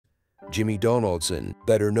Jimmy Donaldson,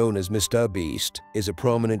 better known as Mr. Beast, is a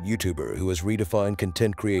prominent YouTuber who has redefined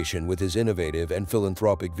content creation with his innovative and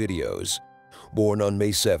philanthropic videos. Born on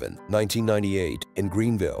May 7, 1998, in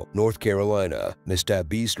Greenville, North Carolina, Mr.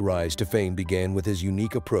 Beast's rise to fame began with his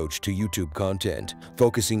unique approach to YouTube content,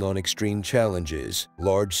 focusing on extreme challenges,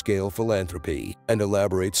 large-scale philanthropy, and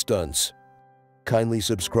elaborate stunts. Kindly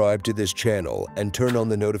subscribe to this channel and turn on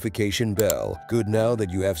the notification bell. Good, now that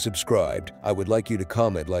you have subscribed, I would like you to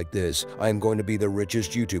comment like this: I am going to be the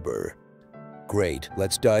richest YouTuber. Great,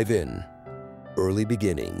 let's dive in. Early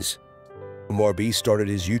beginnings. Mr. Beast started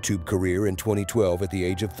his YouTube career in 2012 at the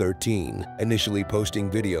age of 13, initially posting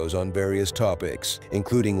videos on various topics,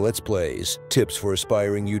 including Let's Plays, tips for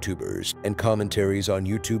aspiring YouTubers, and commentaries on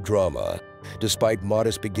YouTube drama. Despite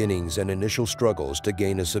modest beginnings and initial struggles to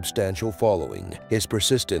gain a substantial following, his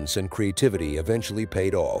persistence and creativity eventually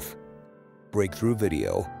paid off. Breakthrough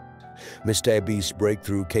video. Mr. Beast's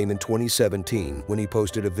breakthrough came in 2017 when he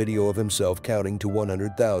posted a video of himself counting to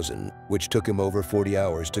 100,000, which took him over 40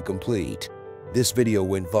 hours to complete. This video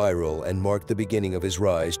went viral and marked the beginning of his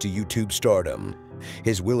rise to YouTube stardom.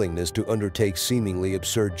 His willingness to undertake seemingly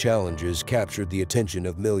absurd challenges captured the attention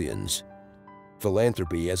of millions.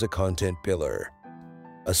 Philanthropy as a content pillar.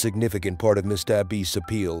 A significant part of Mr. Beast's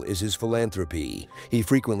appeal is his philanthropy. He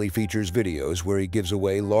frequently features videos where he gives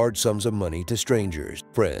away large sums of money to strangers,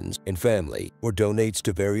 friends, and family, or donates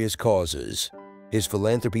to various causes. His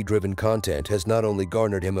philanthropy-driven content has not only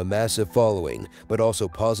garnered him a massive following, but also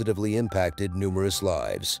positively impacted numerous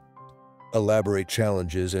lives. Elaborate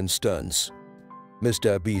challenges and stunts.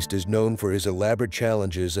 Mr. Beast is known for his elaborate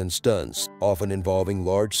challenges and stunts, often involving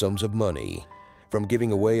large sums of money. From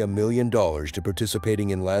giving away $1 million to participating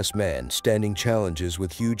in last man standing challenges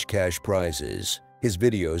with huge cash prizes, his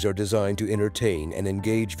videos are designed to entertain and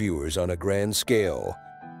engage viewers on a grand scale.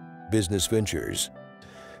 Business ventures.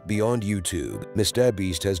 Beyond YouTube, Mr.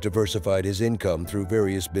 Beast has diversified his income through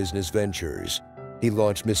various business ventures. He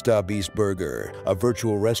launched Mr. Beast Burger, a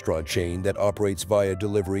virtual restaurant chain that operates via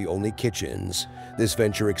delivery-only kitchens. This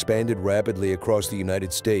venture expanded rapidly across the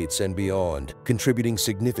United States and beyond, contributing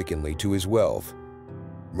significantly to his wealth.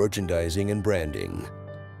 Merchandising and branding.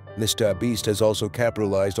 Mr. Beast has also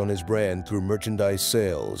capitalized on his brand through merchandise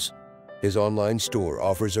sales. His online store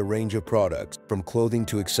offers a range of products, from clothing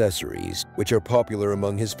to accessories, which are popular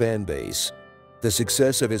among his fan base. The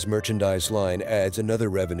success of his merchandise line adds another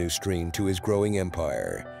revenue stream to his growing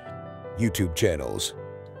empire. YouTube channels.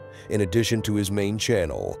 In addition to his main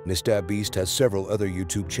channel, Mr. Beast has several other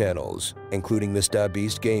YouTube channels, including Mr.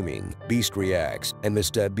 Beast Gaming, Beast Reacts, and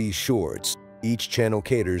Mr. Beast Shorts. Each channel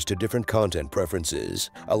caters to different content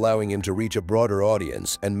preferences, allowing him to reach a broader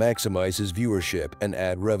audience and maximize his viewership and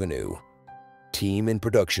ad revenue. Team and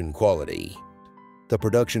production quality. The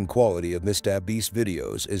production quality of Mr. Beast's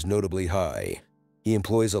videos is notably high. He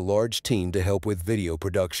employs a large team to help with video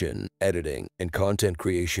production, editing, and content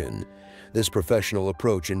creation. This professional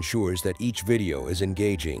approach ensures that each video is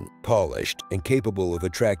engaging, polished, and capable of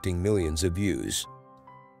attracting millions of views.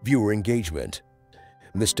 Viewer engagement.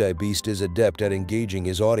 Mr. Beast is adept at engaging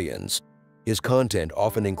his audience. His content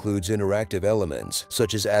often includes interactive elements,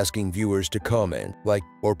 such as asking viewers to comment, like,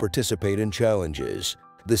 or participate in challenges.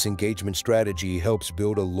 This engagement strategy helps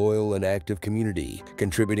build a loyal and active community,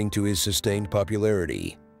 contributing to his sustained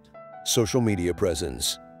popularity. Social media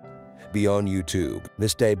presence. Beyond YouTube,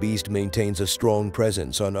 Mr. Beast maintains a strong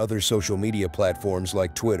presence on other social media platforms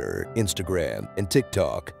like Twitter, Instagram, and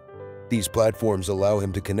TikTok. These platforms allow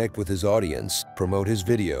him to connect with his audience, promote his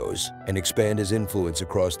videos, and expand his influence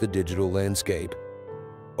across the digital landscape.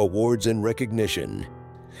 Awards and recognition.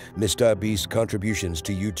 Mr. Beast's contributions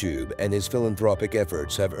to YouTube and his philanthropic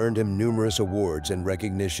efforts have earned him numerous awards and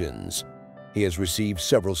recognitions. He has received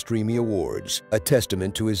several Streamy Awards, a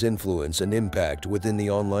testament to his influence and impact within the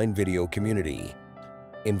online video community.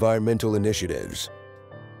 Environmental initiatives.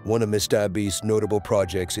 One of Mr. Beast's notable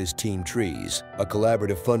projects is Team Trees, a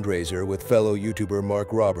collaborative fundraiser with fellow YouTuber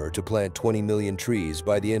Mark Robber to plant 20 million trees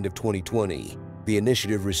by the end of 2020. The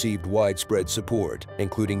initiative received widespread support,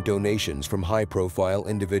 including donations from high-profile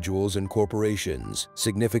individuals and corporations,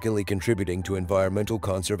 significantly contributing to environmental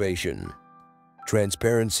conservation.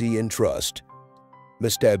 Transparency and trust.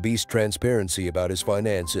 Mr. Beast's transparency about his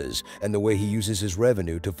finances and the way he uses his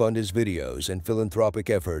revenue to fund his videos and philanthropic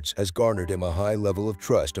efforts has garnered him a high level of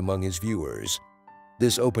trust among his viewers.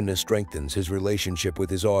 This openness strengthens his relationship with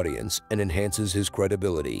his audience and enhances his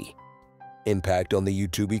credibility. Impact on the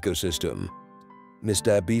YouTube ecosystem.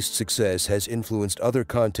 Mr. Beast's success has influenced other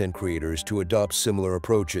content creators to adopt similar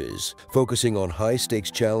approaches, focusing on high-stakes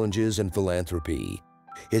challenges and philanthropy.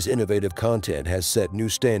 His innovative content has set new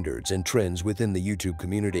standards and trends within the YouTube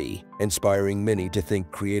community, inspiring many to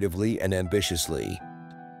think creatively and ambitiously.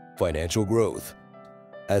 Financial growth.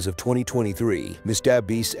 As of 2023,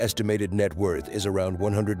 MrBeast's estimated net worth is around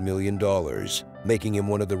 $100 million, making him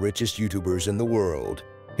one of the richest YouTubers in the world.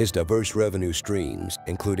 His diverse revenue streams,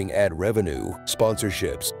 including ad revenue,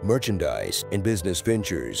 sponsorships, merchandise, and business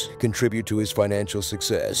ventures, contribute to his financial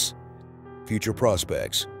success. Future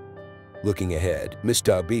prospects. Looking ahead,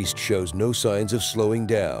 MrBeast shows no signs of slowing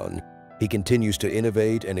down. He continues to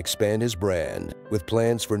innovate and expand his brand, with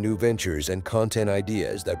plans for new ventures and content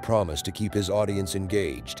ideas that promise to keep his audience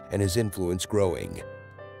engaged and his influence growing.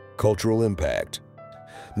 Cultural impact.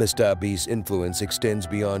 MrBeast's influence extends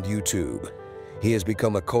beyond YouTube. He has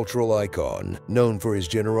become a cultural icon, known for his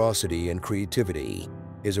generosity and creativity.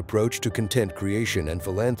 His approach to content creation and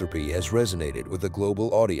philanthropy has resonated with a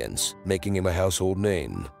global audience, making him a household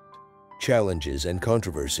name. Challenges and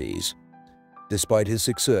controversies. Despite his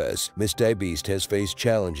success, MrBeast has faced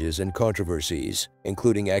challenges and controversies,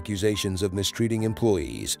 including accusations of mistreating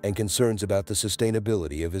employees and concerns about the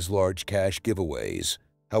sustainability of his large cash giveaways.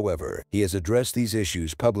 However, he has addressed these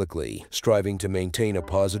issues publicly, striving to maintain a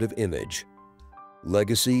positive image.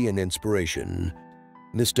 Legacy and inspiration.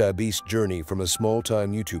 MrBeast's journey from a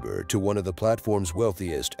small-time YouTuber to one of the platform's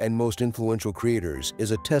wealthiest and most influential creators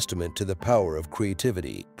is a testament to the power of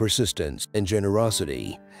creativity, persistence, and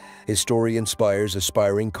generosity. His story inspires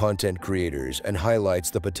aspiring content creators and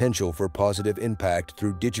highlights the potential for positive impact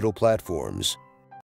through digital platforms.